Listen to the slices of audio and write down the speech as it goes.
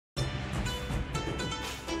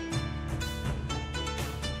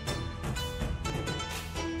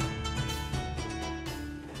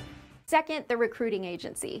Second, the recruiting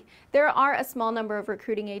agency. There are a small number of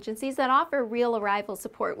recruiting agencies that offer real arrival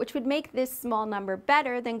support, which would make this small number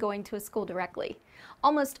better than going to a school directly.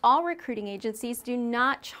 Almost all recruiting agencies do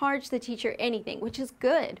not charge the teacher anything, which is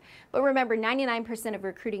good. But remember, 99% of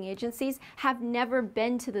recruiting agencies have never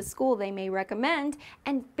been to the school they may recommend,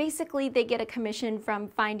 and basically they get a commission from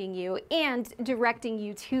finding you and directing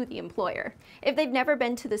you to the employer. If they've never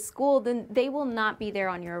been to the school, then they will not be there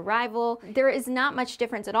on your arrival. There is not much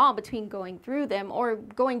difference at all between going through them or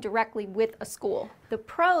going directly with a school. The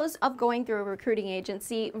pros of going through a recruiting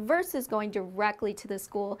agency versus going directly to the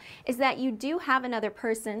school is that you do have another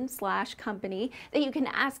person/company that you can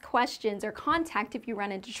ask questions or contact if you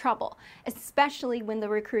run into trouble, especially when the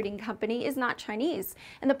recruiting company is not Chinese.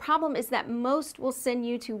 And the problem is that most will send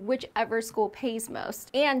you to whichever school pays most,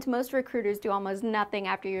 and most recruiters do almost nothing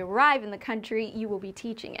after you arrive in the country you will be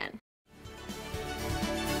teaching in.